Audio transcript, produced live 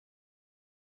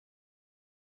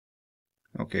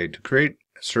Okay, to create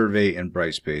a survey in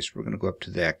Brightspace, we're going to go up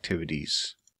to the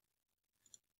activities.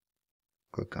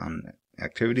 Click on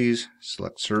activities,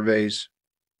 select surveys.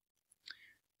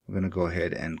 We're going to go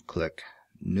ahead and click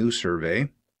new survey.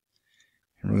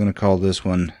 And we're going to call this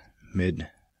one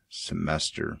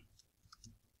mid-semester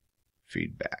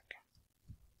feedback.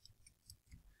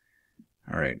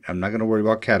 Alright, I'm not going to worry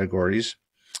about categories.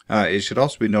 It should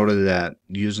also be noted that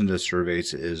using the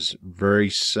surveys is very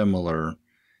similar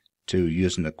to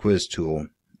using the quiz tool.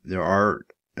 There are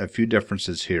a few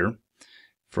differences here.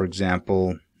 For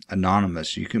example,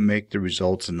 anonymous. You can make the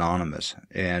results anonymous,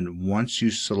 and once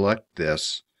you select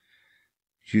this,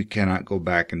 you cannot go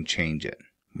back and change it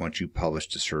once you publish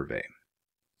the survey.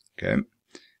 Okay,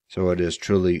 so it is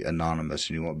truly anonymous,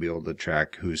 and you won't be able to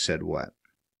track who said what.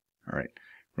 Alright,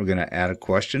 we're going to add a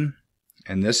question,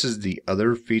 and this is the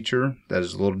other feature that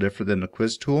is a little different than the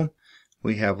quiz tool.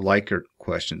 We have Likert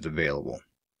questions available.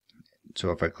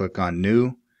 So if I click on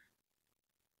new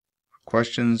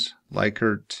questions,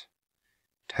 Likert,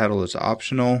 title is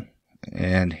optional,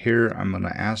 and here I'm going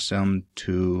to ask them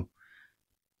to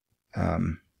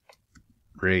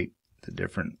rate the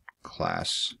different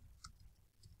classroom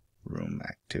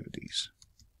activities.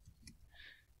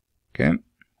 Okay,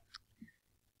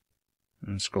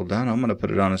 and scroll down. I'm going to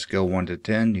put it on a scale 1 to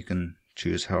 10. You can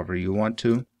choose however you want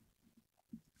to.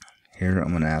 Here I'm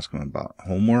going to ask them about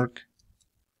homework.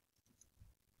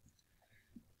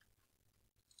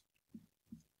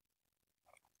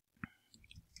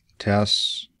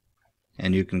 Tests,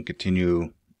 and you can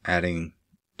continue adding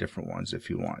different ones if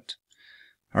you want.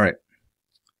 Alright,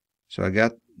 so I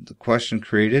got the question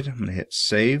created. I'm going to hit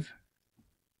save,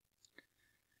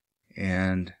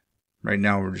 and right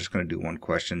now we're just going to do one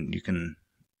question. You can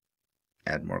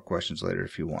add more questions later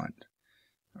if you want.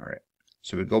 Alright,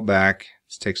 so we go back.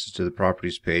 This takes us to the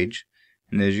properties page,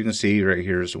 and as you can see right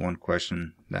here is the one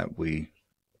question that we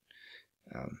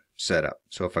set up.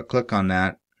 So if I click on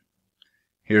that,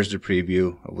 here's the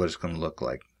preview of what it's going to look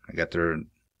like. I got their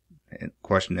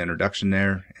question introduction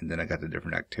there, and then I got the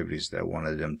different activities that I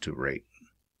wanted them to rate.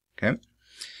 Okay.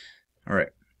 Alright.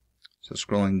 So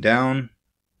scrolling down,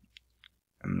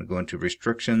 I'm going to go into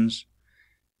restrictions.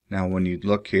 Now when you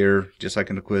look here, just like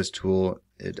in the quiz tool,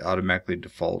 it automatically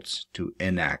defaults to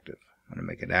inactive. I'm going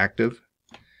to make it active.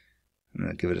 I'm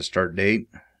going to give it a start date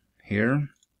here.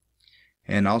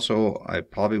 And also, I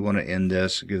probably want to end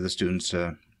this, give the students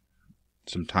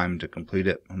some time to complete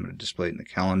it. I'm going to display it in the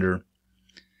calendar.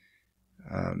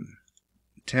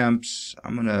 Attempts,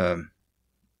 I'm going to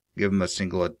give them a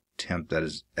single attempt that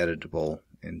is editable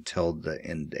until the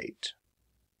end date.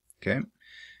 Okay.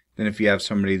 Then if you have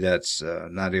somebody that's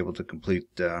not able to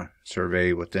complete the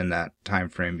survey within that time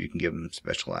frame, you can give them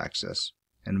special access,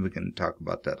 and we can talk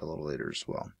about that a little later as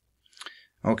well.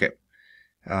 Okay.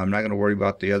 I'm not going to worry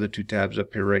about the other two tabs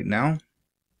up here right now.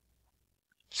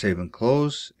 Save and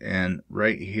close, and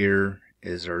right here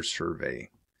is our survey.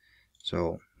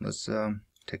 So let's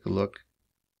take a look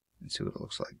and see what it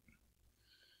looks like.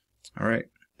 Alright,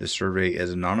 this survey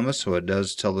is anonymous, so it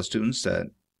does tell the students that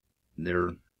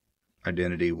their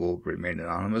identity will remain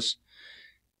anonymous,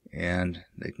 and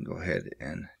they can go ahead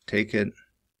and take it,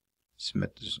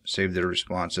 save their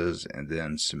responses, and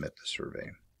then submit the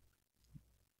survey.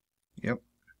 Yep.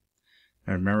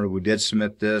 Now remember, we did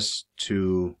submit this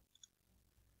to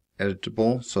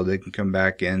editable, so they can come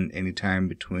back in anytime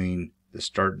between the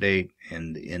start date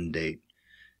and the end date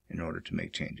in order to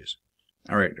make changes.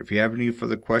 Alright, if you have any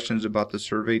further questions about the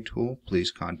survey tool,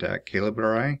 please contact Caleb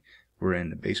or I. We're in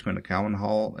the basement of Cowan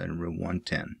Hall in room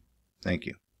 110. Thank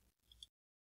you.